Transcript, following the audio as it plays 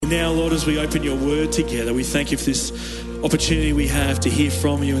now, Lord, as we open your word together, we thank you for this opportunity we have to hear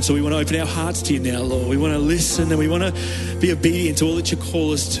from you. And so we want to open our hearts to you now, Lord. We want to listen and we want to be obedient to all that you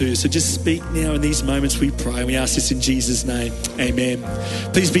call us to. So just speak now in these moments, we pray. And we ask this in Jesus' name. Amen.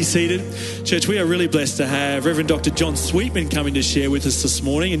 Please be seated. Church, we are really blessed to have Reverend Dr. John Sweetman coming to share with us this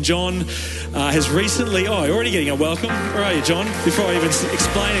morning. And John has recently, you're already getting a welcome. Where are you, John? Before I even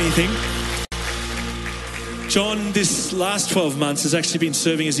explain anything. John, this last 12 months, has actually been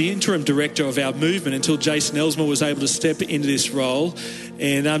serving as the interim director of our movement until Jason Elsmore was able to step into this role.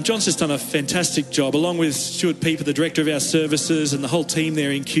 And John's just done a fantastic job, along with Stuart Pieper, the director of our services, and the whole team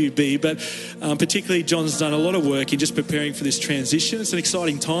there in QB. But particularly, John's done a lot of work in just preparing for this transition. It's an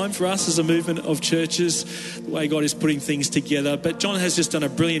exciting time for us as a movement of churches, the way God is putting things together. But John has just done a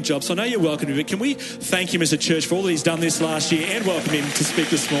brilliant job. So I know you're welcome to it. Can we thank him as a church for all that he's done this last year and welcome him to speak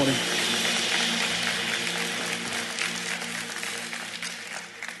this morning?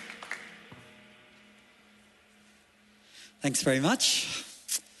 Thanks very much.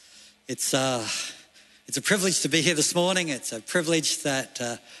 It's a privilege to be here this morning. It's a privilege that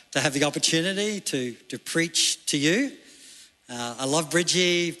to have the opportunity to preach to you. I love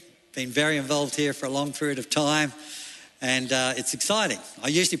Bridgie, been very involved here for a long period of time, and it's exciting. I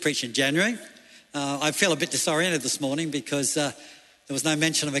usually preach in January. I feel a bit disoriented this morning because there was no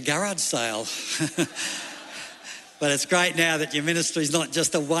mention of a garage sale. But it's great now that your ministry is not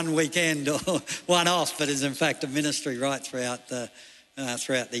just a one weekend or one off, but is in fact a ministry right throughout the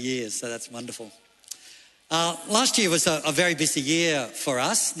years. So that's wonderful. Last year was a very busy year for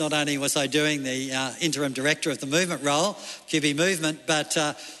us. Not only was I doing the interim director of the movement role, QB Movement, but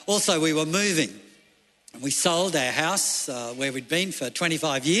also we were moving. We sold our house where we'd been for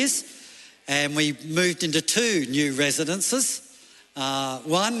 25 years, and we moved into two new residences.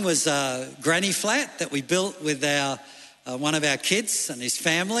 One was a granny flat that we built with one of our kids and his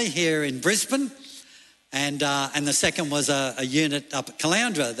family here in Brisbane, and the second was a unit up at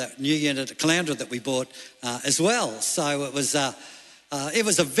Caloundra, that new unit at Caloundra that we bought as well. So it was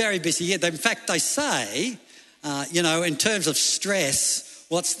a very busy year. In fact, they say, in terms of stress,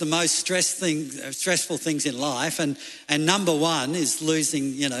 what's the most stressful things in life? And number one is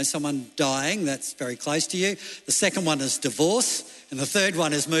losing, someone dying. That's very close to you. The second one is divorce. And the third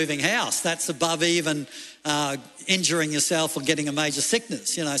one is moving house. That's above even injuring yourself or getting a major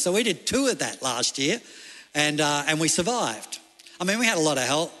sickness, So we did two of that last year and we survived. I mean, we had a lot of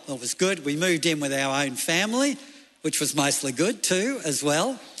help. It was good. We moved in with our own family, which was mostly good too as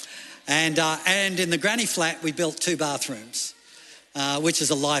well. And in the granny flat, we built 2 bathrooms. Which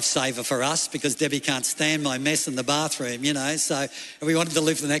is a lifesaver for us because Debbie can't stand my mess in the bathroom, So if we wanted to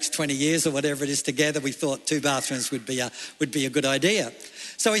live the next 20 years or whatever it is together, we thought 2 bathrooms would be a good idea.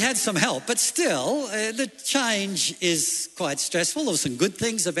 So we had some help, but still, the change is quite stressful. There were some good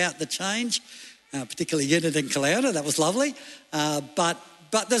things about the change, particularly unit in Caloundra. That was lovely.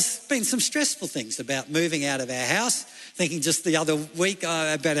 But there's been some stressful things about moving out of our house. Thinking just the other week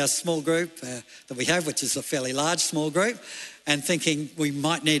about our small group that we have, which is a fairly large small group, and thinking we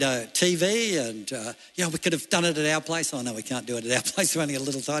might need a TV and, we could have done it at our place. Oh, no, we can't do it at our place. We're only a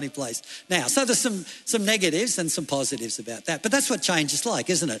little tiny place now. So there's some negatives and some positives about that. But that's what change is like,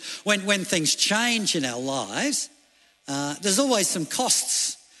 isn't it? When things change in our lives, there's always some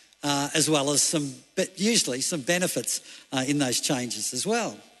costs as well as usually some benefits in those changes as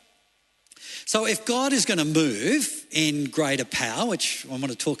well. So if God is going to move in greater power, which I want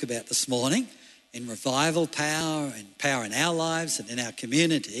to talk about this morning, in revival power and power in our lives and in our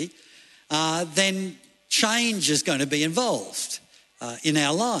community, then change is going to be involved in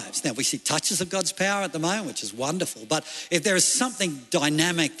our lives. Now, we see touches of God's power at the moment, which is wonderful. But if there is something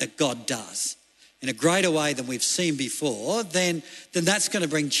dynamic that God does in a greater way than we've seen before, then that's going to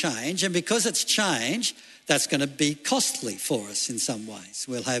bring change. And because it's change, that's going to be costly for us in some ways.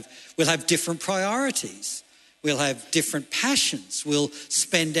 We'll have different priorities. We'll have different passions. We'll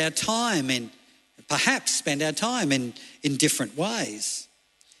spend our time in different ways.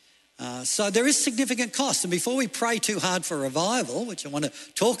 So there is significant cost. And before we pray too hard for revival, which I want to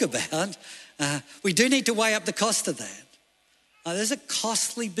talk about, we do need to weigh up the cost of that. There's a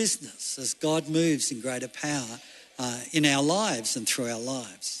costly business as God moves in greater power in our lives and through our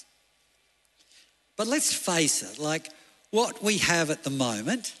lives. But let's face it, like what we have at the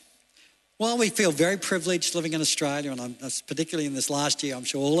moment, while we feel very privileged living in Australia, and particularly in this last year, I'm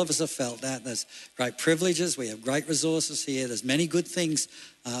sure all of us have felt that. There's great privileges, we have great resources here, there's many good things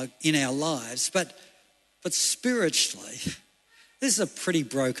in our lives, but spiritually, this is a pretty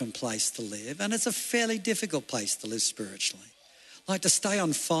broken place to live, and it's a fairly difficult place to live spiritually. like to stay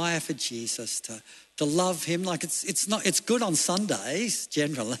on fire for Jesus, to love him. Like it's good on Sundays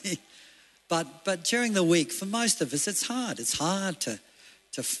generally, but during the week for most of us it's hard. It's hard to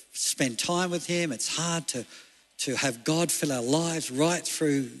spend time with him. It's hard to have God fill our lives right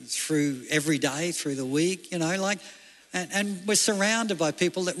through every day, through the week, and we're surrounded by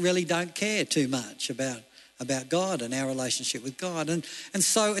people that really don't care too much about God and our relationship with God. And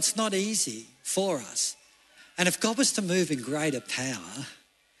so it's not easy for us. And if God was to move in greater power,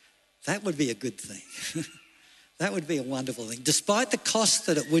 that would be a good thing. That would be a wonderful thing. Despite the cost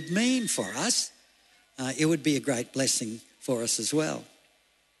that it would mean for us, it would be a great blessing for us as well.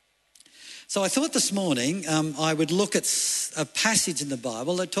 So I thought this morning I would look at a passage in the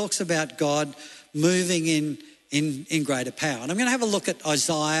Bible that talks about God moving in greater power. And I'm going to have a look at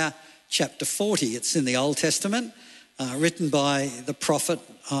Isaiah chapter 40. It's in the Old Testament, written by the prophet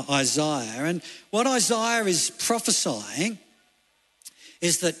Isaiah. And what Isaiah is prophesying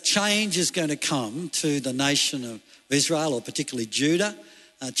is that change is going to come to the nation of Israel, or particularly Judah.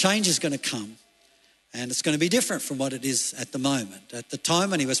 Change is going to come, and it's going to be different from what it is at the moment. At the time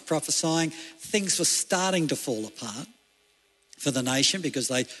when he was prophesying, things were starting to fall apart for the nation because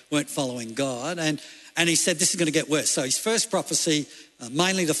they weren't following God. And he said this is going to get worse. So his first prophecy,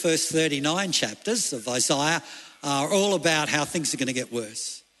 mainly the first 39 chapters of Isaiah, are all about how things are going to get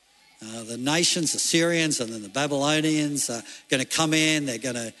worse. The nations, the Syrians and then the Babylonians are going to come in. They're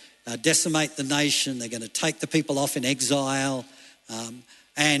going to decimate the nation. They're going to take the people off in exile.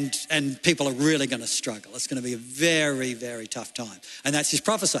 And people are really going to struggle. It's going to be a very, very tough time. And that's his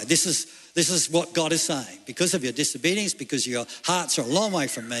prophecy. This is what God is saying. Because of your disobedience, because your hearts are a long way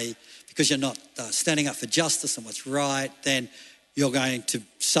from me, because you're not standing up for justice and what's right, then you're going to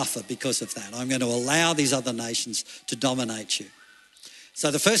suffer because of that. I'm going to allow these other nations to dominate you. So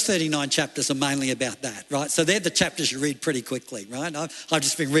the first 39 chapters are mainly about that, right? So they're the chapters you read pretty quickly, right? I've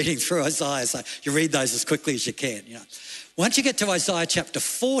just been reading through Isaiah, so you read those as quickly as you can. Once you get to Isaiah chapter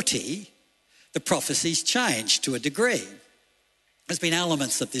 40, the prophecies change to a degree. There's been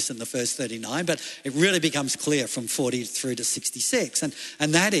elements of this in the first 39, but it really becomes clear from 40 through to 66.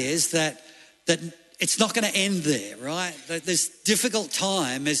 And that is that it's not going to end there, right? That this difficult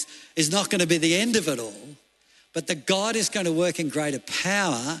time is not going to be the end of it all, but that God is going to work in greater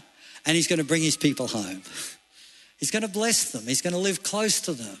power and he's going to bring his people home. He's going to bless them. He's going to live close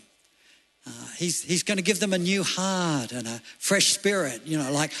to them. He's going to give them a new heart and a fresh spirit.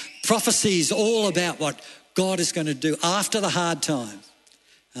 Like prophecies all about what God is going to do after the hard time.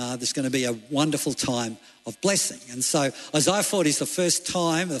 There's going to be a wonderful time of blessing. And so Isaiah 40 is the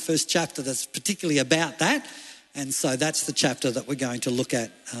first chapter that's particularly about that. And so that's the chapter that we're going to look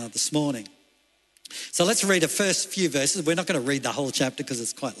at this morning. So let's read the first few verses. We're not going to read the whole chapter because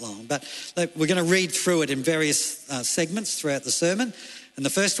it's quite long, but we're going to read through it in various segments throughout the sermon. And the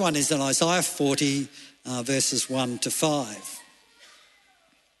first one is in Isaiah 40, verses 1 to 5.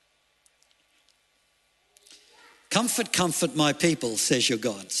 Comfort, comfort my people, says your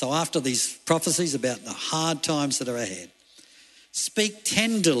God. So after these prophecies about the hard times that are ahead, speak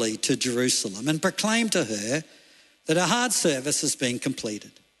tenderly to Jerusalem and proclaim to her that her hard service has been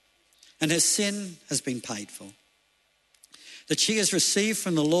completed and her sin has been paid for, that she has received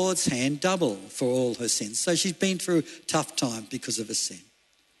from the Lord's hand double for all her sins. So she's been through tough time because of her sin.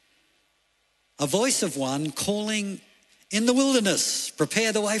 A voice of one calling in the wilderness,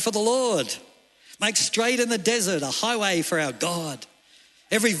 prepare the way for the Lord. Make straight in the desert a highway for our God.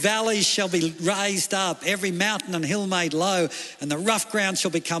 Every valley shall be raised up, every mountain and hill made low, and the rough ground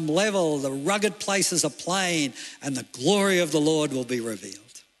shall become level, the rugged places a plain, and the glory of the Lord will be revealed.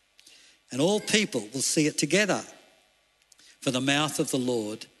 And all people will see it together, for the mouth of the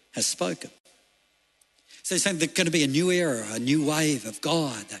Lord has spoken. So he's saying there's going to be a new era, a new wave of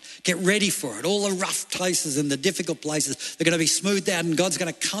God. Get ready for it. All the rough places and the difficult places, they're going to be smoothed out, and God's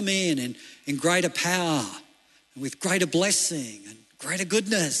going to come in greater power and with greater blessing and greater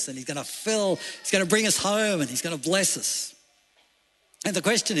goodness, and he's going to bring us home and he's going to bless us. And the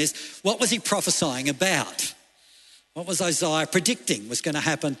question is, what was he prophesying about? What was Isaiah predicting was going to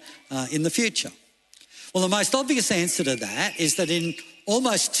happen in the future? Well, the most obvious answer to that is that in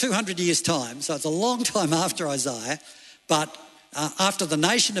almost 200 years' time, so it's a long time after Isaiah, but after the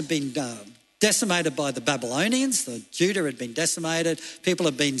nation had been decimated by the Babylonians, Judah had been decimated, people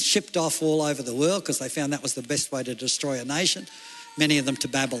had been shipped off all over the world because they found that was the best way to destroy a nation, many of them to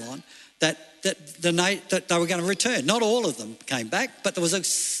Babylon, that they were going to return. Not all of them came back, but there was a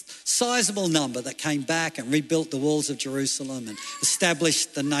sizable number that came back and rebuilt the walls of Jerusalem and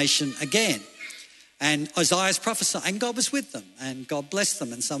established the nation again. And Isaiah's prophesying, and God was with them, and God blessed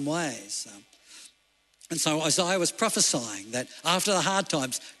them in some ways. And so Isaiah was prophesying that after the hard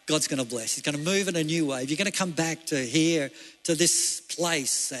times, God's going to bless. He's going to move in a new way. You're going to come back to here, to this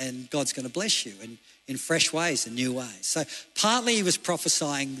place, and God's going to bless you in fresh ways and new ways. So partly he was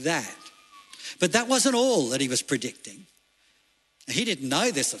prophesying that. But that wasn't all that he was predicting. He didn't know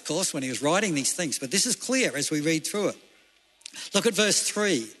this, of course, when he was writing these things, but this is clear as we read through it. Look at verse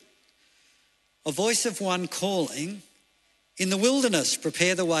 3. A voice of one calling, in the wilderness,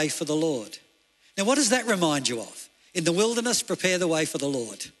 prepare the way for the Lord. Now, what does that remind you of? In the wilderness, prepare the way for the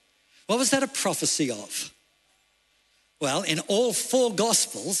Lord. What was that a prophecy of? Well, in all four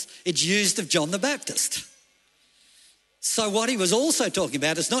Gospels, it's used of John the Baptist. So what he was also talking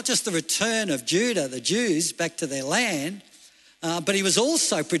about is not just the return of Judah, the Jews, back to their land, but he was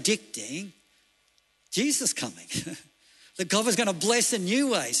also predicting Jesus coming. That God was going to bless in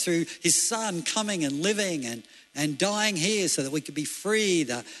new ways through his son coming and living and dying here so that we could be free,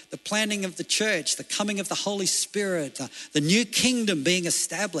 the planting of the church, the coming of the Holy Spirit, the new kingdom being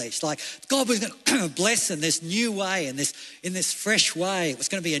established. Like God was going to bless in this new way, in this fresh way. It was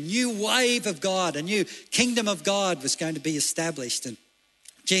going to be a new wave of God, a new kingdom of God was going to be established. And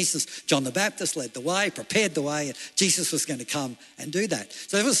Jesus, John the Baptist led the way, prepared the way, and Jesus was going to come and do that.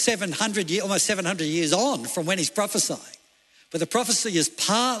 So it was almost 700 years on from when he's prophesying. But the prophecy is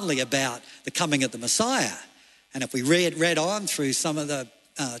partly about the coming of the Messiah. And if we read on through some of the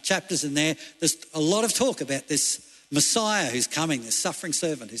chapters in there's a lot of talk about this Messiah who's coming, this suffering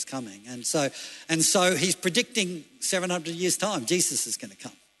servant who's coming. And so he's predicting 700 years' time, Jesus is going to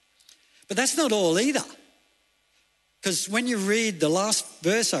come. But that's not all either. Because when you read the last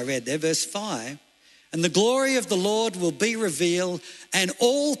verse I read there, verse 5, and the glory of the Lord will be revealed and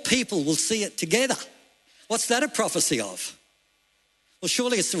all people will see it together. What's that a prophecy of? Well,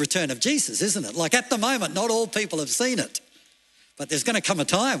 surely it's the return of Jesus, isn't it? Like at the moment, not all people have seen it. But there's going to come a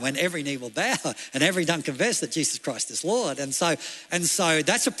time when every knee will bow and every tongue confess that Jesus Christ is Lord. And so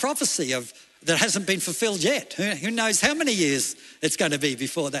that's a prophecy that hasn't been fulfilled yet. Who knows how many years it's going to be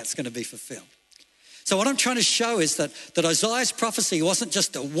before that's going to be fulfilled. So what I'm trying to show is that Isaiah's prophecy wasn't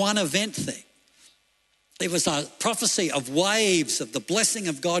just a one event thing. It was a prophecy of waves of the blessing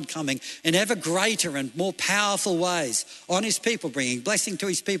of God coming in ever greater and more powerful ways on his people, bringing blessing to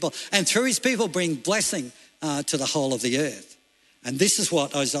his people, and through his people bring blessing to the whole of the earth. And this is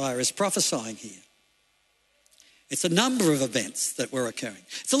what Isaiah is prophesying here. It's a number of events that were occurring.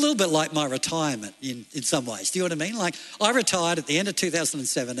 It's a little bit like my retirement in some ways. Do you know what I mean? Like I retired at the end of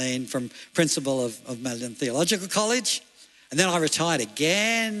 2017 from principal of Malden Theological College. And then I retired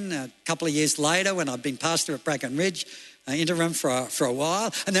again a couple of years later when I'd been pastor at Bracken Ridge, interim for a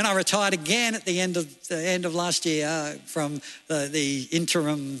while. And then I retired again at the end of last year from the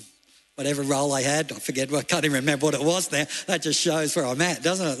interim, whatever role I had. I forget, I can't even remember what it was now. That just shows where I'm at,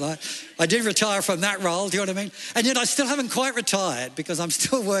 doesn't it? Like, I did retire from that role, do you know what I mean? And yet I still haven't quite retired because I'm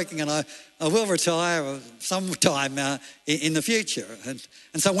still working and I will retire sometime in the future. And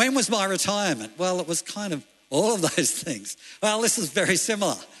so when was my retirement? Well, it was kind of all of those things. Well, this is very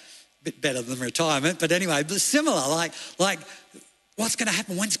similar. A bit better than retirement, but anyway, but similar. Like what's going to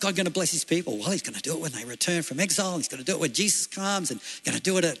happen? When's God going to bless his people? Well, he's going to do it when they return from exile. He's going to do it when Jesus comes and going to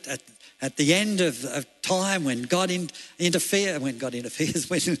do it at the end of time when God interferes,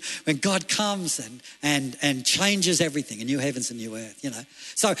 when God comes and changes everything, a new heavens and new earth, you know.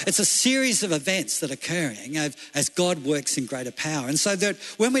 So it's a series of events that are occurring as God works in greater power. And so that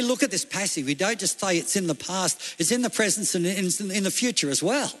when we look at this passage, we don't just say it's in the past, it's in the present and in the future as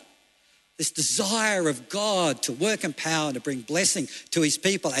well. This desire of God to work in power and to bring blessing to his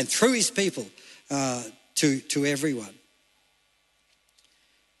people and through his people to everyone.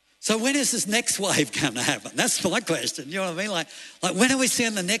 So when is this next wave going to happen? That's my question. You know what I mean? Like when are we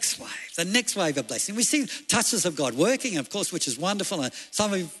seeing the next wave of blessing? We see touches of God working, of course, which is wonderful. And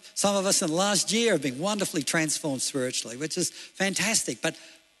some of us in the last year have been wonderfully transformed spiritually, which is fantastic. But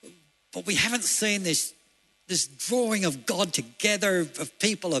we haven't seen this drawing of God together, of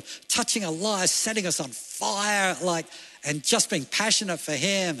people, of touching our lives, setting us on fire, and just being passionate for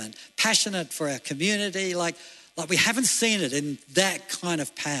him and passionate for our community, like we haven't seen it in that kind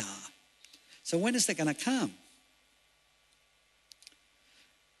of power. So when is that going to come?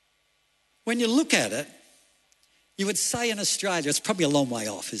 When you look at it, you would say in Australia, it's probably a long way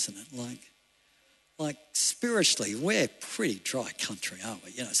off, isn't it? Like spiritually, we're a pretty dry country, aren't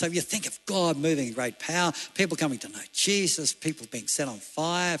we? You know, so if you think of God moving in great power, people coming to know Jesus, people being set on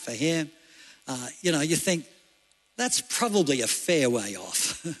fire for him, you think that's probably a fair way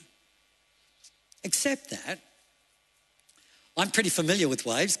off. Except that I'm pretty familiar with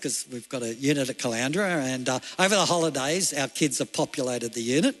waves because we've got a unit at Caloundra, and over the holidays, our kids have populated the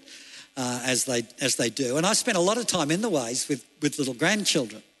unit. as they do. And I spent a lot of time in the waves with little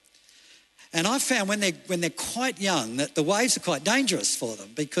grandchildren. And I found when they're quite young that the waves are quite dangerous for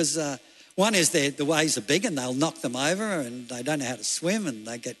them because one is the waves are big and they'll knock them over and they don't know how to swim and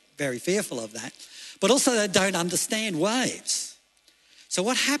they get very fearful of that. But also they don't understand waves. So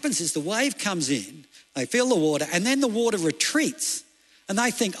what happens is the wave comes in, they feel the water, and then the water retreats. And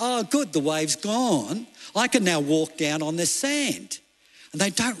they think, oh, good, the wave's gone. I can now walk down on this sand. And they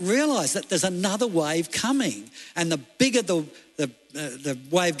don't realise that there's another wave coming. And the bigger the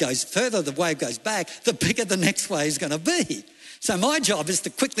wave goes, further the wave goes back, the bigger the next wave is going to be. So my job is to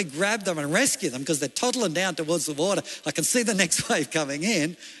quickly grab them and rescue them because they're toddling down towards the water. I can see the next wave coming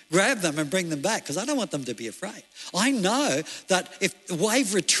in, grab them and bring them back because I don't want them to be afraid. I know that if the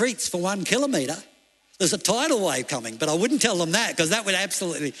wave retreats for 1 kilometre, there's a tidal wave coming, but I wouldn't tell them that because that would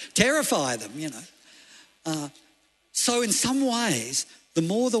absolutely terrify them, you know. So in some ways, the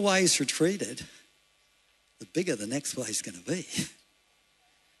more the waves retreated, the bigger the next wave's going to be.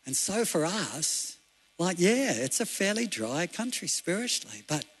 And so for us, it's a fairly dry country spiritually,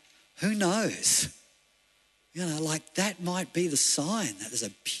 but who knows? You know, that might be the sign that there's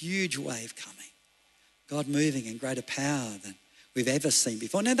a huge wave coming. God moving in greater power than we've ever seen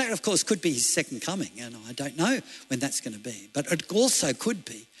before. Now that, of course, could be his second coming, and I don't know when that's going to be, but it also could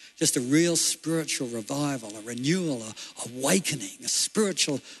be just a real spiritual revival, a renewal, a awakening, a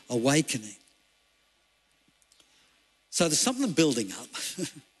spiritual awakening. So there's something building up.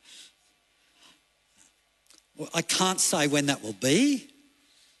 Well, I can't say when that will be.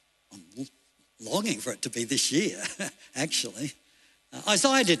 I'm longing for it to be this year, actually.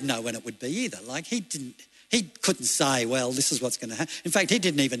 Isaiah didn't know when it would be either. He couldn't say, well, this is what's going to happen. In fact, he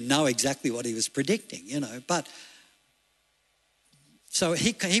didn't even know exactly what he was predicting, you know. But so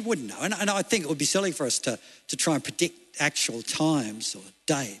he wouldn't know. And I think it would be silly for us to try and predict actual times or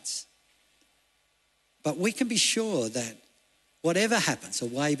dates. But we can be sure that whatever happens, a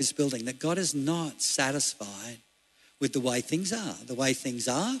wave is building, that God is not satisfied with the way things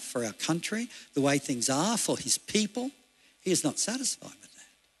are for our country, the way things are for his people. He is not satisfied with that.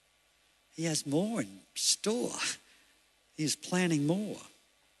 He has more in store. He is planning more.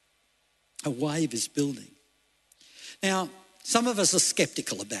 A wave is building. Now, some of us are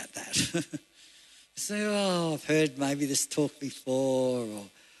skeptical about that. Say, oh, I've heard maybe this talk before,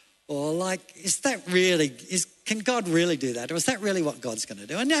 or can God really do that? Or is that really what God's going to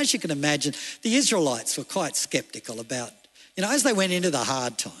do? And as you can imagine, the Israelites were quite skeptical about, as they went into the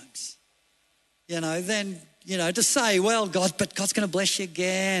hard times, to say, well, but God's going to bless you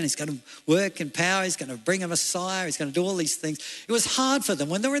again. He's going to work in power. He's going to bring a Messiah. He's going to do all these things. It was hard for them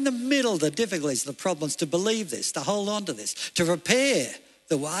when they were in the middle of the difficulties, the problems, to believe this, to hold on to this, to prepare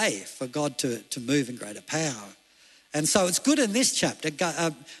the way for God to move in greater power. And so it's good in this chapter,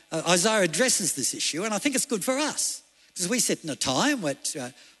 Isaiah addresses this issue, and I think it's good for us because we sit in a time which,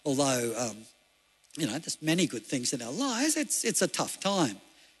 although, there's many good things in our lives, it's a tough time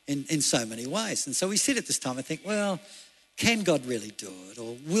in so many ways. And so we sit at this time and think, well, can God really do it,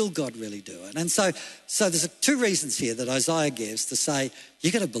 or will God really do it? And so there's two reasons here that Isaiah gives to say, you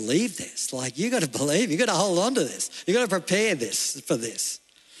got to believe this. You got to believe, you got to hold on to this. You got to prepare for this.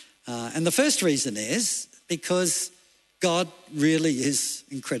 And the first reason is because God really is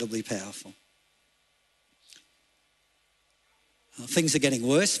incredibly powerful. Things are getting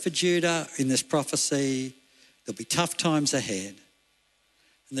worse for Judah in this prophecy. There'll be tough times ahead.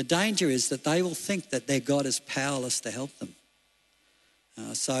 And the danger is that they will think that their God is powerless to help them.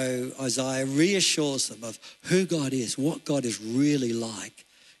 So Isaiah reassures them of who God is, what God is really like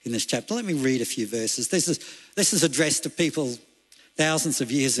in this chapter. Let me read a few verses. This is addressed to people thousands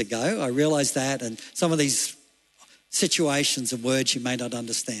of years ago. I realise that, and some of these situations and words you may not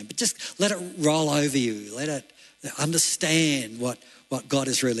understand, but just let it roll over you. Let it understand what God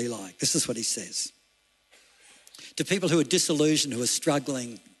is really like. This is what he says. To people who are disillusioned, who are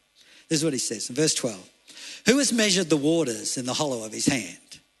struggling, this is what he says in verse 12. Who has measured the waters in the hollow of his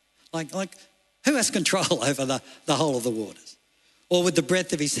hand? Like who has control over the whole of the waters? Or with the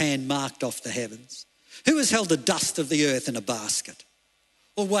breadth of his hand marked off the heavens? Who has held the dust of the earth in a basket?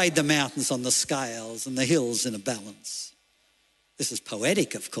 Or weighed the mountains on the scales and the hills in a balance? This is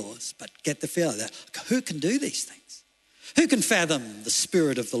poetic, of course, but get the feel of that. Who can do these things? Who can fathom the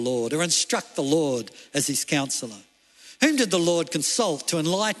Spirit of the Lord or instruct the Lord as his counselor? Whom did the Lord consult to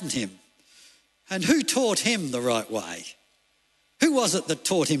enlighten him? And who taught him the right way? Who was it that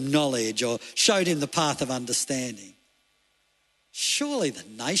taught him knowledge or showed him the path of understanding? Surely the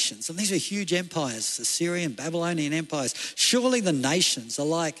nations, and these are huge empires, Assyrian, Babylonian empires, surely the nations are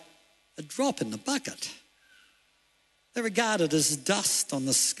like a drop in the bucket They're regarded as dust on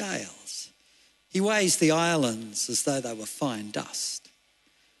the scales. He weighs the islands as though they were fine dust.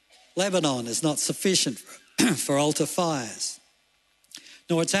 Lebanon is not sufficient for altar fires,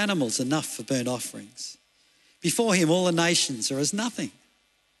 nor its animals enough for burnt offerings. Before him all the nations are as nothing.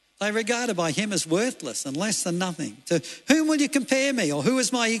 They are regarded by him as worthless and less than nothing. To whom will you compare me, or who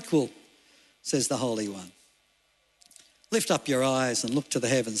is my equal? Says the Holy One. Lift up your eyes and look to the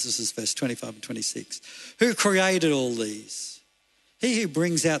heavens. This is verse 25 and 26. Who created all these? He who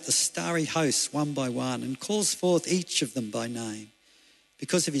brings out the starry hosts one by one and calls forth each of them by name.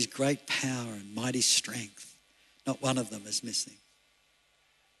 Because of his great power and mighty strength, not one of them is missing.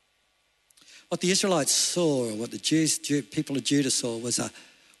 What the Israelites saw, or what the people of Judah saw,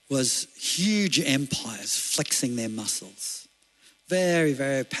 was huge empires flexing their muscles. Very,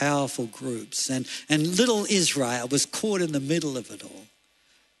 very powerful groups. And little Israel was caught in the middle of it all.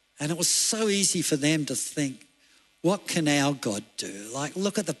 And it was so easy for them to think, what can our God do? Like,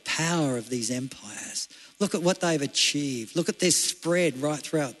 look at the power of these empires. Look at what they've achieved. Look at their spread right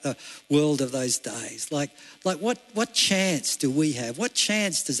throughout the world of those days. Like what chance do we have? What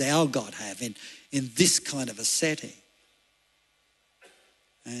chance does our God have in this kind of a setting?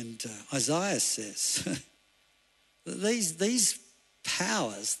 And Isaiah says, these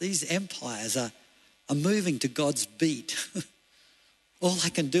powers, these empires are moving to God's beat. All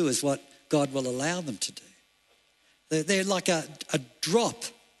they can do is what God will allow them to do. They're like a drop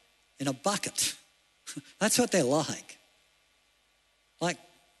in a bucket. That's what they're like. Like,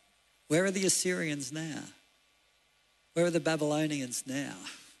 where are the Assyrians now? Where are the Babylonians now?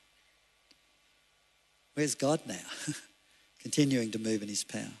 Where's God now? Continuing to move in his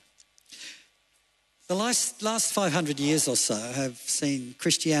power. The last 500 years or so have seen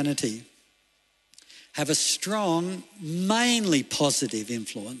Christianity have a strong, mainly positive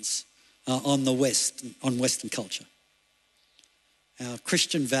influence on the West, on Western culture. Our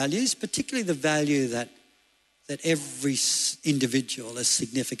Christian values, particularly the value that every individual is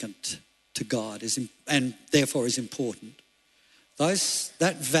significant to God and therefore is important.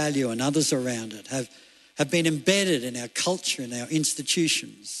 That value and others around it have been embedded in our culture, in our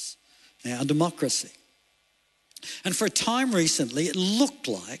institutions, in our democracy. And for a time recently, it looked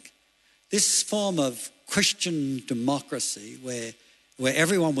like this form of Christian democracy where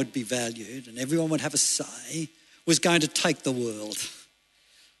everyone would be valued and everyone would have a say was going to take the world.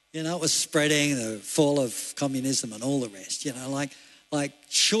 You know, it was spreading, the fall of communism and all the rest. You know, like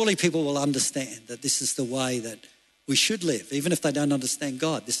surely people will understand that this is the way that we should live. Even if they don't understand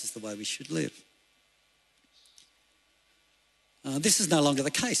God, this is the way we should live. This is no longer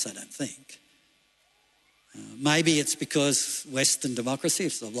the case, I don't think. Maybe it's because Western democracy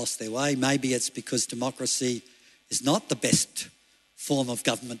has lost their way. Maybe it's because democracy is not the best form of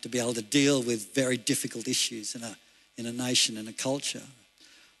government to be able to deal with very difficult issues in a nation and a culture.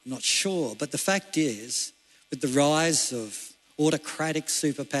 I'm not sure. But the fact is, with the rise of autocratic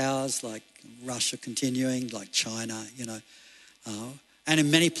superpowers like Russia continuing, like China, you know, and in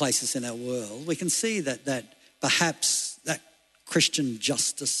many places in our world, we can see that perhaps that Christian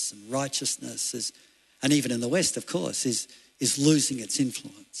justice and righteousness is, and even in the West, of course, is losing its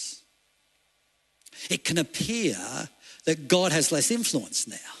influence. It can appear that God has less influence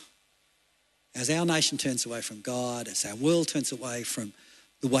now. As our nation turns away from God, as our world turns away from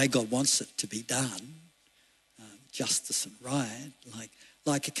the way God wants it to be done, justice and right,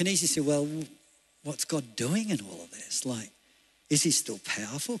 like it can easily say, well, what's God doing in all of this? Like, is he still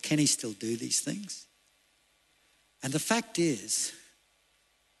powerful? Can he still do these things? And the fact is,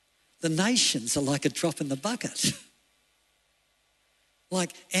 the nations are like a drop in the bucket.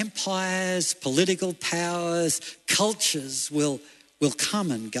 Like empires, political powers, cultures will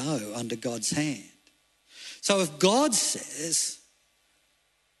come and go under God's hand. So if God says,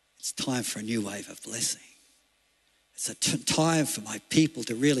 it's time for a new wave of blessing. It's a time for my people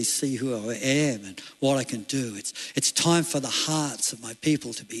to really see who I am and what I can do. It's time for the hearts of my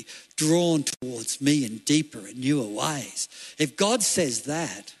people to be drawn towards me in deeper and newer ways. If God says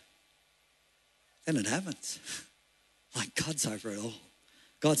that, then it happens. Like God's over it all.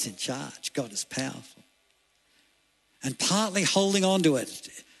 God's in charge. God is powerful. And partly holding on to it,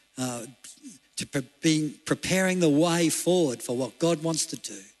 preparing the way forward for what God wants to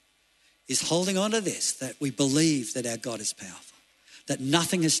do, is holding on to this, that we believe that our God is powerful, that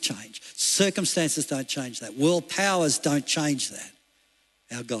nothing has changed. Circumstances don't change that. World powers don't change that.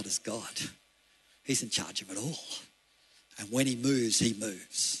 Our God is God. He's in charge of it all. And when he moves, he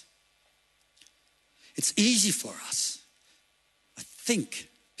moves. It's easy for us, I think,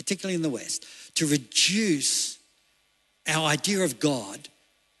 particularly in the West, to reduce our idea of God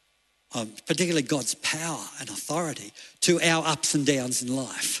particularly God's power and authority, to our ups and downs in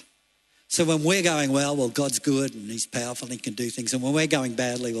life. So when we're going well, God's good and he's powerful and he can do things. And when we're going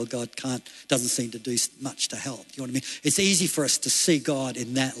badly, God doesn't seem to do much to help. You know what I mean? It's easy for us to see God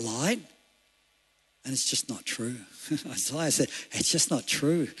in that light, and it's just not true. Isaiah said, it's just not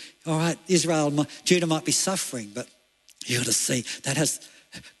true. All right, Judah might be suffering, but you got to see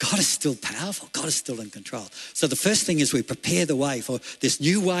God is still powerful. God is still in control. So the first thing is we prepare the way for this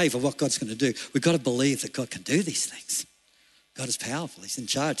new wave of what God's going to do. We've got to believe that God can do these things. God is powerful. He's in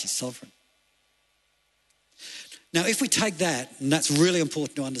charge. He's sovereign. Now, if we take that, and that's really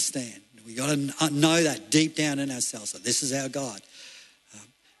important to understand, we've got to know that deep down in ourselves, that this is our God.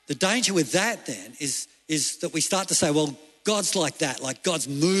 The danger with that then is that we start to say, well, God's like that, like God's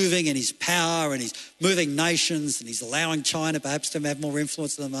moving in his power and he's moving nations and he's allowing China perhaps to have more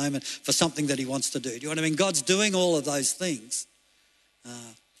influence at the moment for something that he wants to do. Do you know what I mean? God's doing all of those things,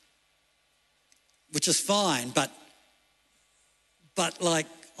 which is fine, but like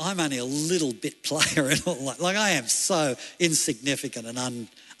I'm only a little bit player in all that. Like I am so insignificant and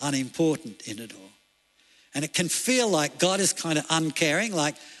unimportant in it all. And it can feel like God is kind of uncaring,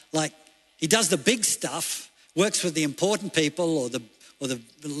 like he does the big stuff, works with the important people or the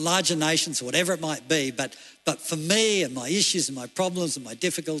larger nations or whatever it might be. But for me and my issues and my problems and my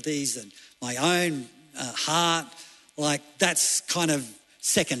difficulties and my own heart, like that's kind of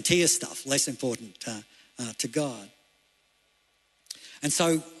second tier stuff, less important to God. And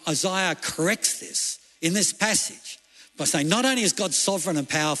so Isaiah corrects this in this passage by saying not only is God sovereign and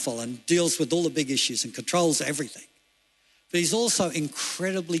powerful and deals with all the big issues and controls everything, but he's also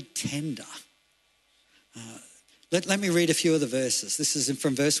incredibly tender. Let me read a few of the verses. This is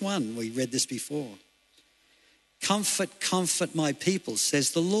from verse 1. We read this before. Comfort, comfort my people,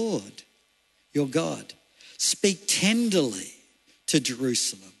 says the Lord, your God. Speak tenderly to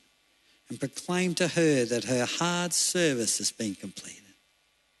Jerusalem and proclaim to her that her hard service has been completed.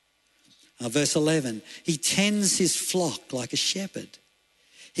 Verse 11, he tends his flock like a shepherd.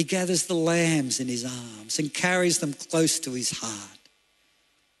 He gathers the lambs in his arms and carries them close to his heart.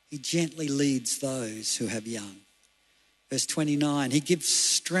 He gently leads those who have young. Verse 29, he gives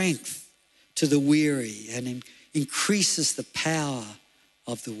strength to the weary and increases the power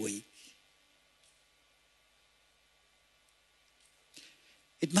of the weak.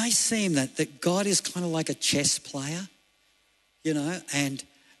 It may seem that God is kind of like a chess player, you know, and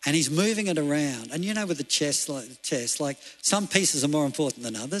he's moving it around. And you know with the chess, like some pieces are more important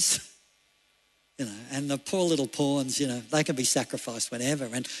than others. You know, and the poor little pawns, you know, they can be sacrificed whenever.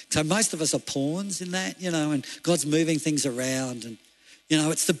 And so most of us are pawns in that, you know, and God's moving things around. And, you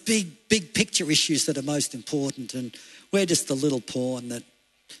know, it's the big picture issues that are most important. And we're just the little pawn that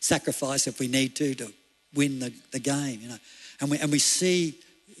sacrifice if we need to win the game, you know. And we see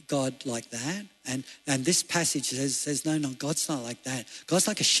God like that. And this passage says, no, God's not like that. God's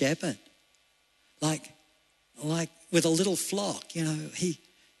like a shepherd. Like with a little flock, you know,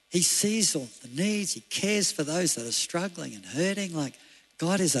 He sees all the needs. He cares for those that are struggling and hurting. Like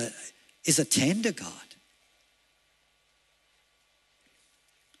God is a tender God.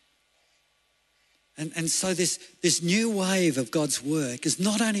 And so this new wave of God's work is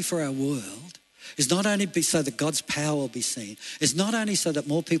not only for our world, it's not only so that God's power will be seen, it's not only so that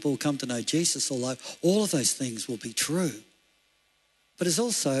more people will come to know Jesus, although all of those things will be true, but it's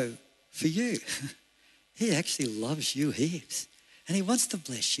also for you. He actually loves you heaps. And he wants to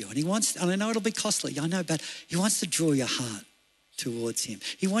bless you. And I know it'll be costly, I know, but he wants to draw your heart towards him.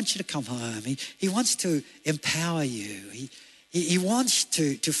 He wants you to come home. He wants to empower you. He wants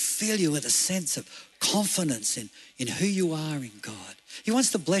to fill you with a sense of confidence in who you are in God. He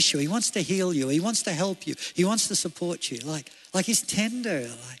wants to bless you. He wants to heal you. He wants to help you. He wants to support you. Like he's tender.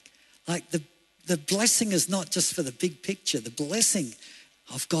 Like the blessing is not just for the big picture. The blessing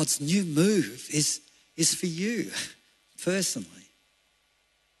of God's new move is for you personally.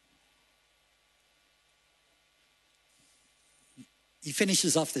 He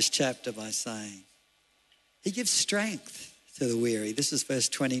finishes off this chapter by saying, he gives strength to the weary. This is verse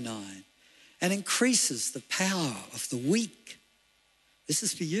 29. And increases the power of the weak. This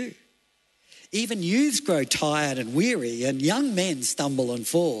is for you. Even youths grow tired and weary, and young men stumble and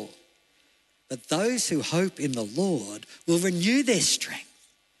fall. But those who hope in the Lord will renew their strength.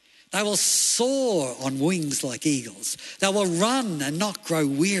 They will soar on wings like eagles. They will run and not grow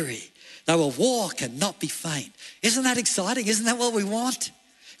weary. They will walk and not be faint. Isn't that exciting? Isn't that what we want?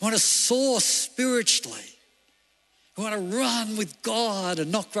 We want to soar spiritually. We want to run with God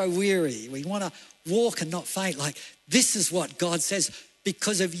and not grow weary. We want to walk and not faint. Like this is what God says.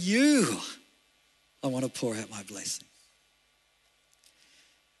 Because of you, I want to pour out my blessing.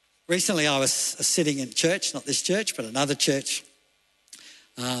 Recently I was sitting in church, not this church, but another church,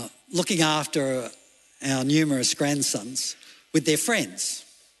 looking after our numerous grandsons with their friends.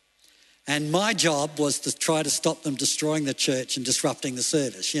 And my job was to try to stop them destroying the church and disrupting the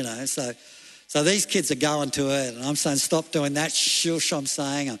service, you know. So these kids are going to it and I'm saying, stop doing that, shush, I'm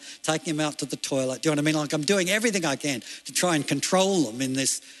saying. I'm taking them out to the toilet. Do you know what I mean? Like I'm doing everything I can to try and control them in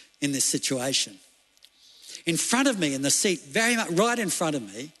this situation. In front of me in the seat, very much right in front of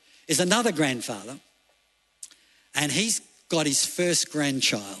me, is another grandfather, and he's got his first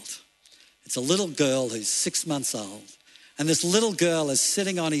grandchild. It's a little girl who's 6 months old, and this little girl is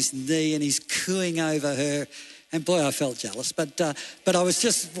sitting on his knee and he's cooing over her, and boy, I felt jealous. But I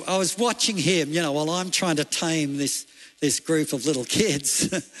was watching him, you know, while I'm trying to tame this group of little kids.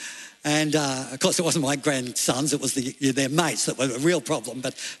 And of course, it wasn't my grandsons; it was their mates that were a real problem.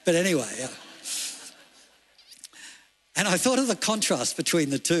 But anyway. And I thought of the contrast between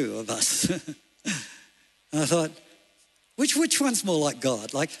the two of us. And I thought, which one's more like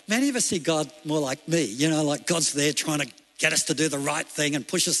God? Like many of us see God more like me, you know, like God's there trying to get us to do the right thing and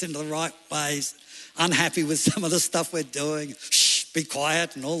push us into the right ways, unhappy with some of the stuff we're doing, shh, be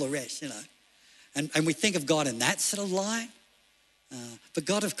quiet and all the rest, you know. And we think of God in that sort of light. But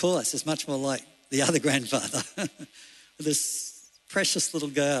God, of course, is much more like the other grandfather, this precious little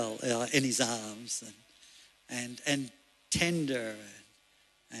girl in his arms and tender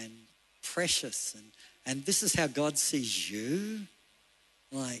and precious. And this is how God sees you.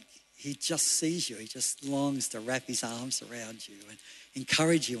 Like he just sees you. He just longs to wrap his arms around you and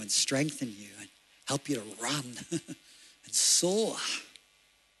encourage you and strengthen you and help you to run and soar.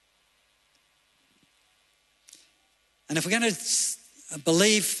 And if we're going to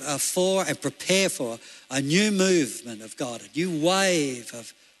believe for and prepare for a new movement of God, a new wave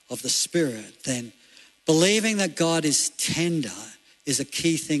of the Spirit, then believing that God is tender is a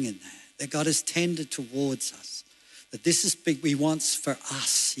key thing in that God is tender towards us, that this is big. He wants for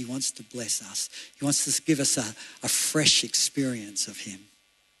us. He wants to bless us. He wants to give us a fresh experience of him.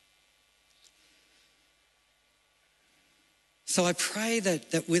 So I pray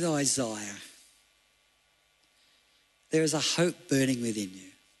that with Isaiah, there is a hope burning within you.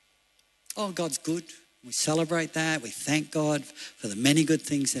 Oh, God's good. We celebrate that. We thank God for the many good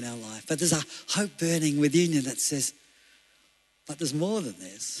things in our life. But there's a hope burning within you that says, but there's more than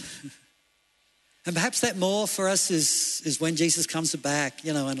this. And perhaps that more for us is when Jesus comes back,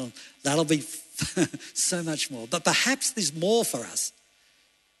 you know, and that'll be so much more. But perhaps there's more for us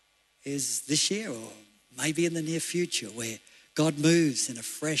is this year or maybe in the near future where God moves in a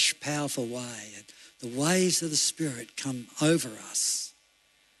fresh, powerful way and the waves of the Spirit come over us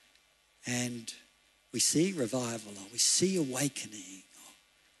and we see revival or we see awakening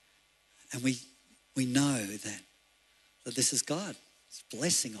and we know that this is God's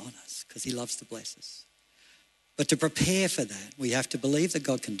blessing on us because he loves to bless us. But to prepare for that, we have to believe that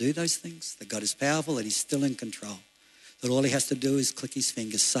God can do those things, that God is powerful, that he's still in control, that all he has to do is click his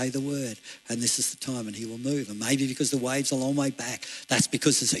fingers, say the word, and this is the time and he will move. And maybe because the wave's a long way back, that's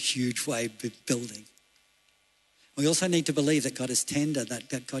because there's a huge wave building. We also need to believe that God is tender,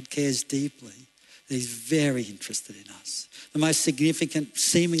 that God cares deeply, that he's very interested in us. The most significant,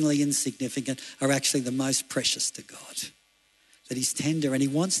 seemingly insignificant, are actually the most precious to God. That he's tender and he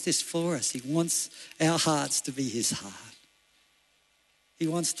wants this for us. He wants our hearts to be his heart. He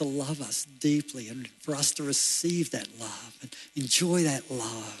wants to love us deeply and for us to receive that love and enjoy that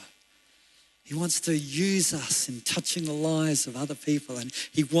love. He wants to use us in touching the lives of other people, and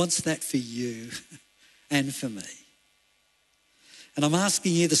he wants that for you and for me. And I'm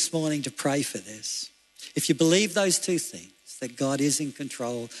asking you this morning to pray for this. If you believe those two things, that God is in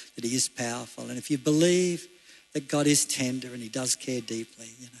control, that he is powerful, and if you believe that God is tender and he does care deeply,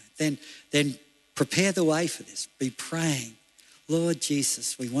 you know, then prepare the way for this. Be praying, Lord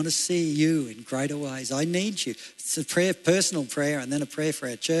Jesus, we want to see you in greater ways. I need you. It's a prayer, personal prayer, and then a prayer for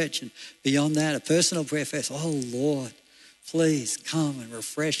our church, and beyond that, a personal prayer for us. Oh Lord, please come and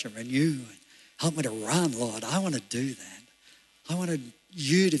refresh and renew and help me to run, Lord. I want to do that. I want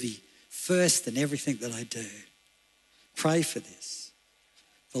you to be first in everything that I do. Pray for this.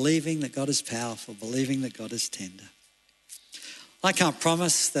 Believing that God is powerful, believing that God is tender. I can't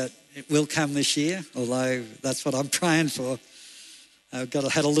promise that it will come this year, although that's what I'm praying for. I've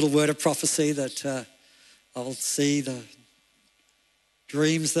had a little word of prophecy that I'll see the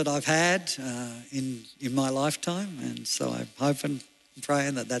dreams that I've had in my lifetime, and so I'm hoping and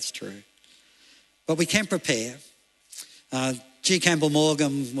praying that that's true. But we can prepare. G. Campbell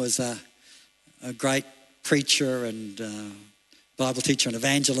Morgan was a great preacher and Bible teacher and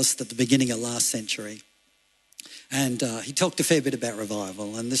evangelist at the beginning of last century. And he talked a fair bit about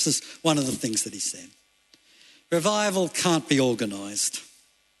revival, and this is one of the things that he said. Revival can't be organised,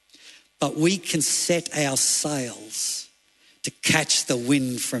 but we can set our sails to catch the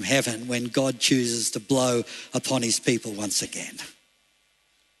wind from heaven when God chooses to blow upon his people once again.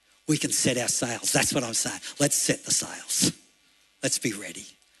 We can set our sails. That's what I'm saying. Let's set the sails. Let's be ready.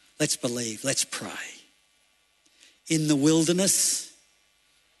 Let's believe. Let's pray. In the wilderness,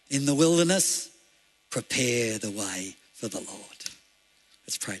 prepare the way for the Lord.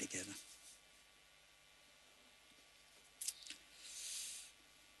 Let's pray together.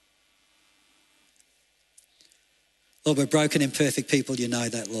 Lord, we're broken, imperfect people. You know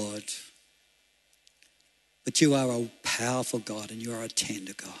that, Lord. But you are a powerful God and you are a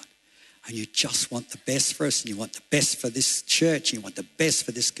tender God. And you just want the best for us, and you want the best for this church, you want the best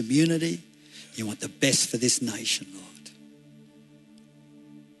for this community, you want the best for this nation, Lord.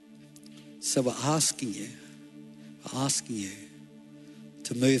 So we're asking you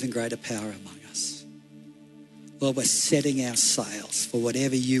to move in greater power among us. Lord, we're setting our sails for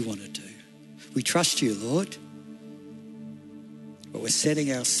whatever you want to do. We trust you, Lord, but we're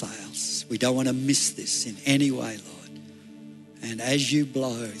setting our sails. We don't want to miss this in any way, Lord. And as you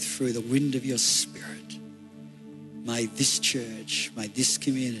blow through the wind of your Spirit, may this church, may this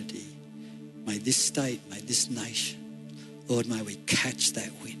community, may this state, may this nation, Lord, may we catch that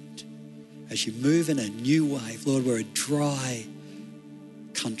wind. As you move in a new wave, Lord, we're a dry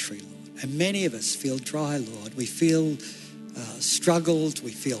country, Lord. And many of us feel dry, Lord. We feel struggled,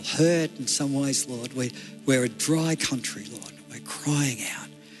 we feel hurt in some ways, Lord. We're a dry country, Lord. We're crying out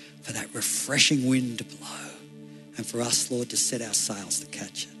for that refreshing wind to blow. And for us, Lord, to set our sails to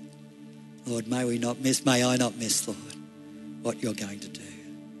catch it. Lord, may I not miss, Lord, what you're going to do.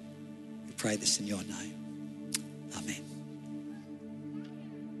 We pray this in your name. Amen.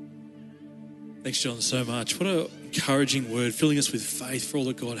 Thanks, John, so much. What an encouraging word, filling us with faith for all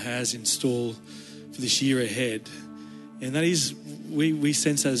that God has in store for this year ahead. And that is, we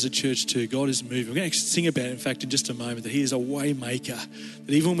sense that as a church too. God is moving. We're going to sing about it, in fact, in just a moment, that he is a way maker,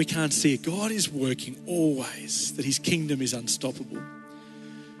 that even when we can't see it, God is working always, that his kingdom is unstoppable.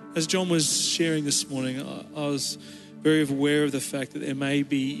 As John was sharing this morning, I was very aware of the fact that there may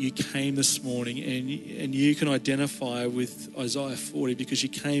be, you came this morning and you can identify with Isaiah 40 because you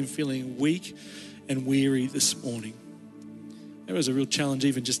came feeling weak and weary this morning. It was a real challenge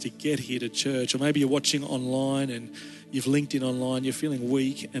even just to get here to church. Or maybe you're watching online and you've linked in online, you're feeling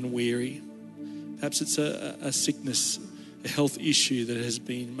weak and weary. Perhaps it's a sickness, a health issue that has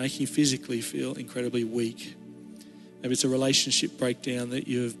been making you physically feel incredibly weak. Maybe it's a relationship breakdown that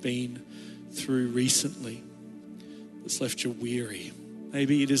you have been through recently that's left you weary.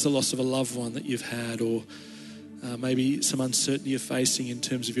 Maybe it is the loss of a loved one that you've had, or maybe some uncertainty you're facing in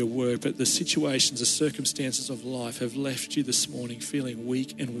terms of your work, but the situations, the circumstances of life have left you this morning feeling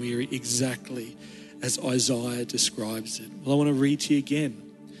weak and weary, exactly as Isaiah describes it. Well, I want to read to you again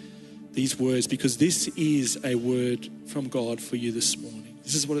these words because this is a word from God for you this morning.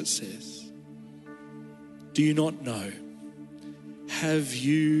 This is what it says. Do you not know? Have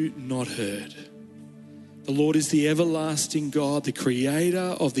you not heard? The Lord is the everlasting God, the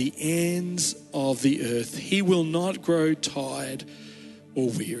creator of the ends of the earth. He will not grow tired or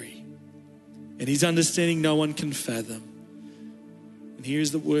weary, and his understanding no one can fathom. And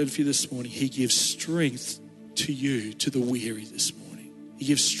here's the word for you this morning. He gives strength to you, to the weary this morning. He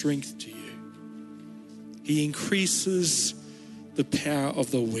gives strength to you. He increases the power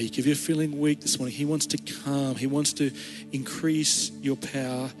of the weak. If you're feeling weak this morning, he wants to calm. He wants to increase your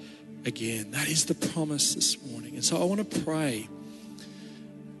power again. That is the promise this morning. And so I want to pray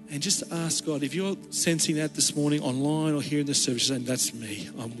and just ask God, if you're sensing that this morning online or here in the service, saying, that's me.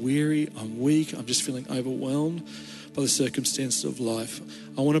 I'm weary, I'm weak, I'm just feeling overwhelmed by the circumstances of life.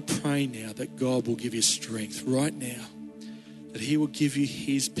 I want to pray now that God will give you strength right now, that he will give you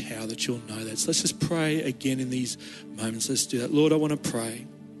his power, that you'll know that. So let's just pray again in these moments. Let's do that. Lord, I want to pray.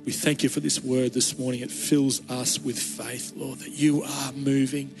 We thank you for this word this morning. It fills us with faith, Lord, that you are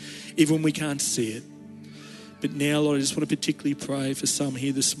moving, even when we can't see it. But now, Lord, I just want to particularly pray for some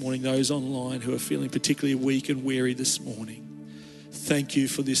here this morning, those online who are feeling particularly weak and weary this morning. Thank you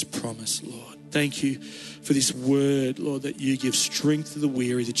for this promise, Lord. Thank you for this word, Lord, that you give strength to the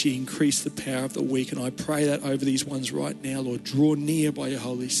weary, that you increase the power of the weak. And I pray that over these ones right now, Lord. Draw near by your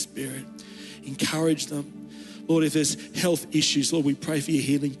Holy Spirit. Encourage them. Lord, if there's health issues, Lord, we pray for your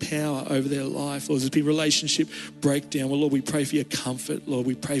healing power over their life. Lord, there's been relationship breakdown. Well, Lord, we pray for your comfort. Lord,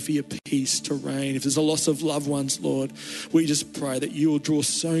 we pray for your peace to reign. If there's a loss of loved ones, Lord, we just pray that you will draw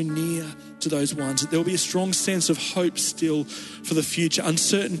so near to those ones, that there will be a strong sense of hope still for the future.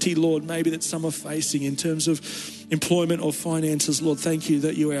 Uncertainty, Lord, maybe that some are facing in terms of employment or finances. Lord, thank you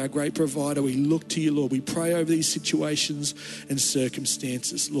that you are our great provider. We look to you, Lord. We pray over these situations and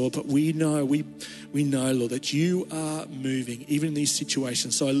circumstances, Lord. But we know, Lord, that you are moving even in these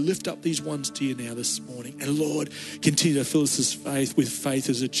situations. So I lift up these ones to you now this morning. And Lord, continue to fill us with faith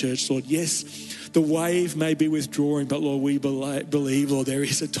as a church, Lord. Yes, the wave may be withdrawing, but Lord, we believe, Lord, there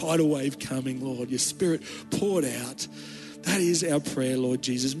is a tidal wave coming, Lord. Your Spirit poured out. That is our prayer, Lord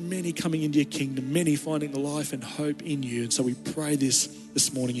Jesus. Many coming into your kingdom, many finding life and hope in you. And so we pray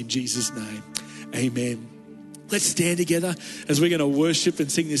this morning in Jesus' name. Amen. Let's stand together as we're going to worship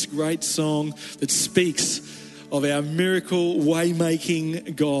and sing this great song that speaks of our miracle,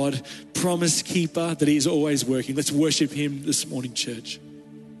 way-making God, promise keeper, that he is always working. Let's worship him this morning, church.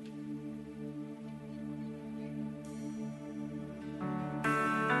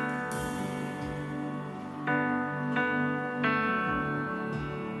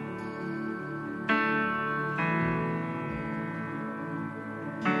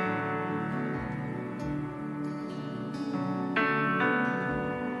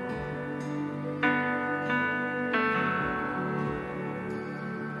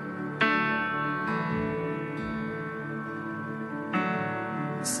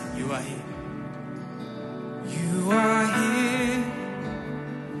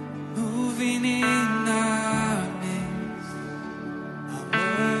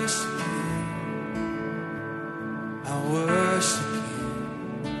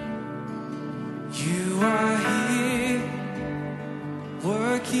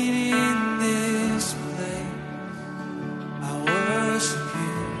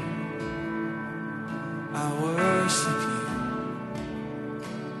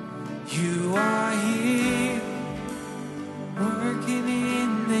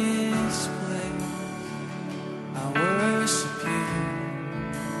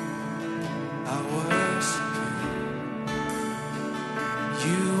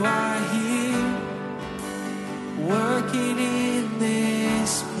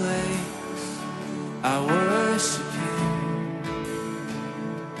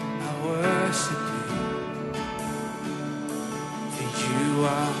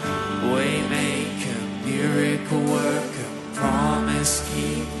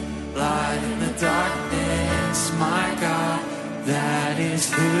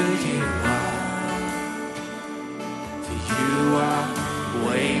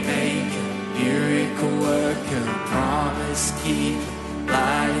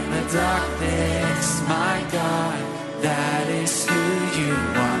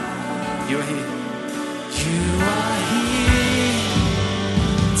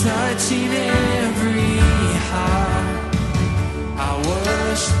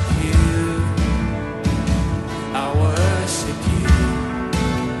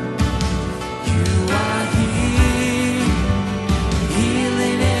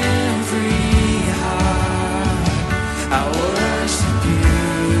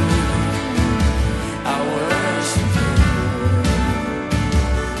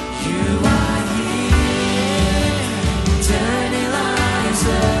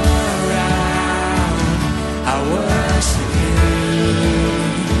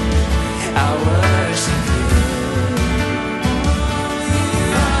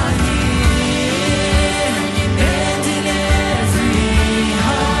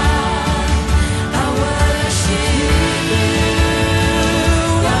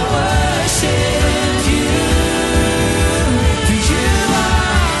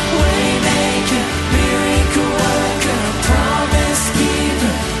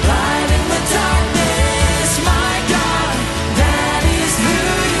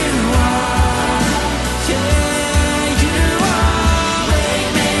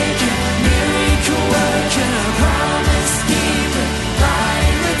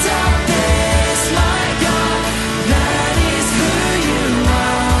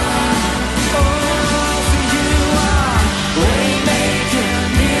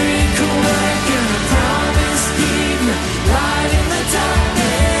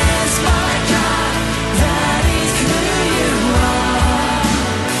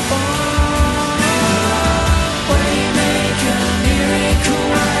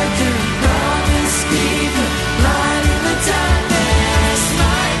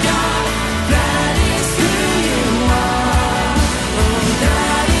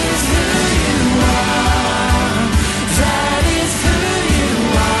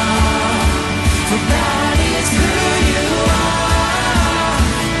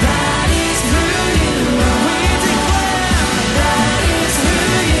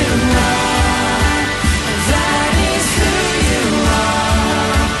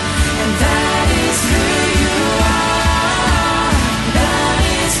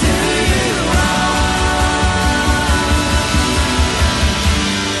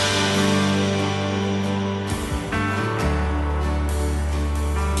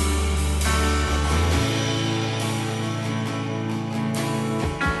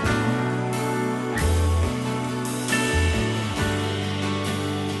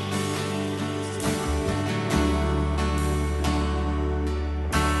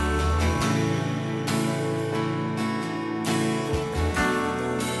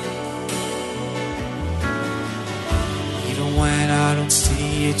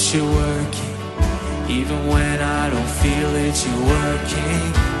 see it, you're working. Even when I don't feel it, you're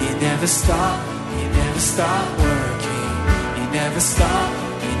working. You never stop working. You never stop,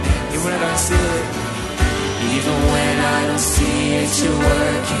 even when I don't see it. Even when I don't see it, you're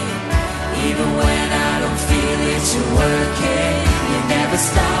working. Even when I don't feel it, you're working. You never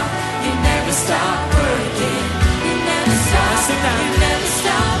stop working. You never stop working.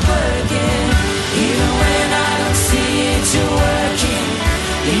 Even when I don't see it, you're working.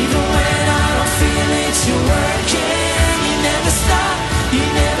 Even when I don't feel it, you're working. You never stop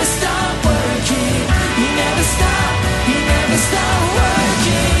working. You never stop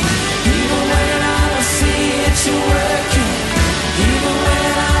working. Even when I don't see it, you're working. Even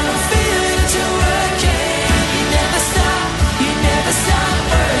when I don't feel it, you're working. You never stop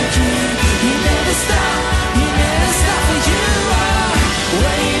working. You never stop, for you are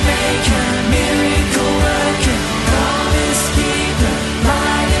waymaker, miracle worker, promise keeper,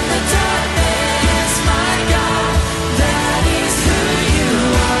 light in the darkness, my God, that is who you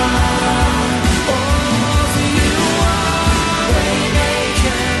are. Oh, for you are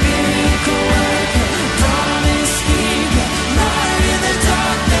waymaker, miracle worker, promise keeper, light in the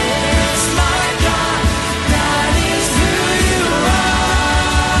darkness, my God, that is who you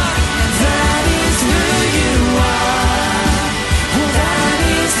are. That is who you are. Oh, that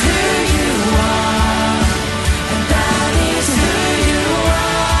is who you are. And that is who you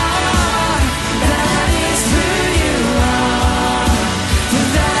are. That is who you are. Oh,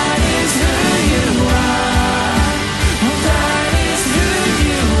 that is who you are. Oh, that is who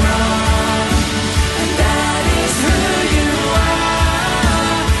you are. And that is who you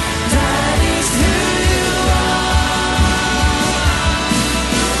are. That is who you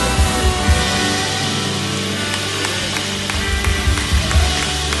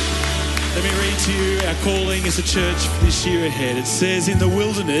Let me read to you our calling as a church for this year ahead. It says, in the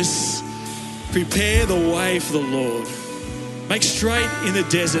wilderness, prepare the way for the Lord. Make straight in the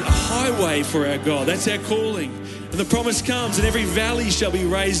desert a highway for our God. That's our calling. And the promise comes, and every valley shall be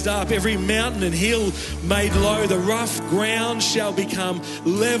raised up, every mountain and hill made low. The rough ground shall become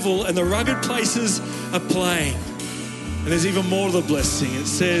level, and the rugged places a plain. And there's even more to the blessing. It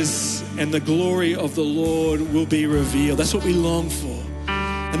says, and the glory of the Lord will be revealed. That's what we long for.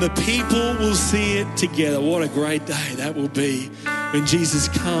 And the people will see it together. What a great day that will be when Jesus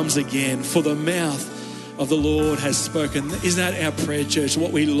comes again. For the mouth of the Lord has spoken. Isn't that our prayer, church,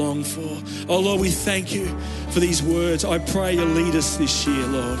 what we long for? Oh, Lord, we thank you for these words. I pray you lead us this year,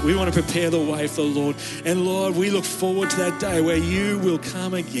 Lord. We want to prepare the way for the Lord. And, Lord, we look forward to that day where you will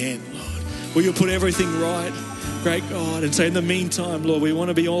come again, Lord. Where you'll put everything right, great God. And so in the meantime, Lord, we want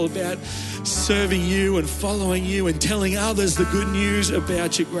to be all about serving you and following you and telling others the good news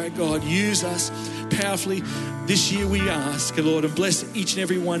about you, great God. Use us powerfully this year, we ask, Lord, and bless each and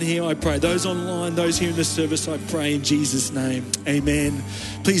every one here, I pray. Those online, those here in the service, I pray in Jesus' name. Amen.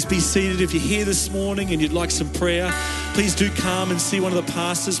 Please be seated. If you're here this morning and you'd like some prayer, please do come and see one of the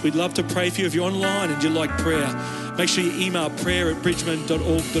pastors. We'd love to pray for you. If you're online and you'd like prayer, make sure you email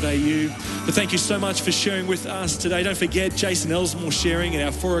prayer@bridgeman.org.au. But thank you so much for sharing with us today. Don't forget Jason Elsmore sharing at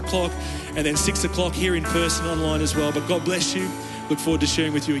our 4 o'clock and then 6 o'clock here in person, online as well. But God bless you. Look forward to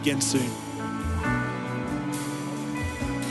sharing with you again soon.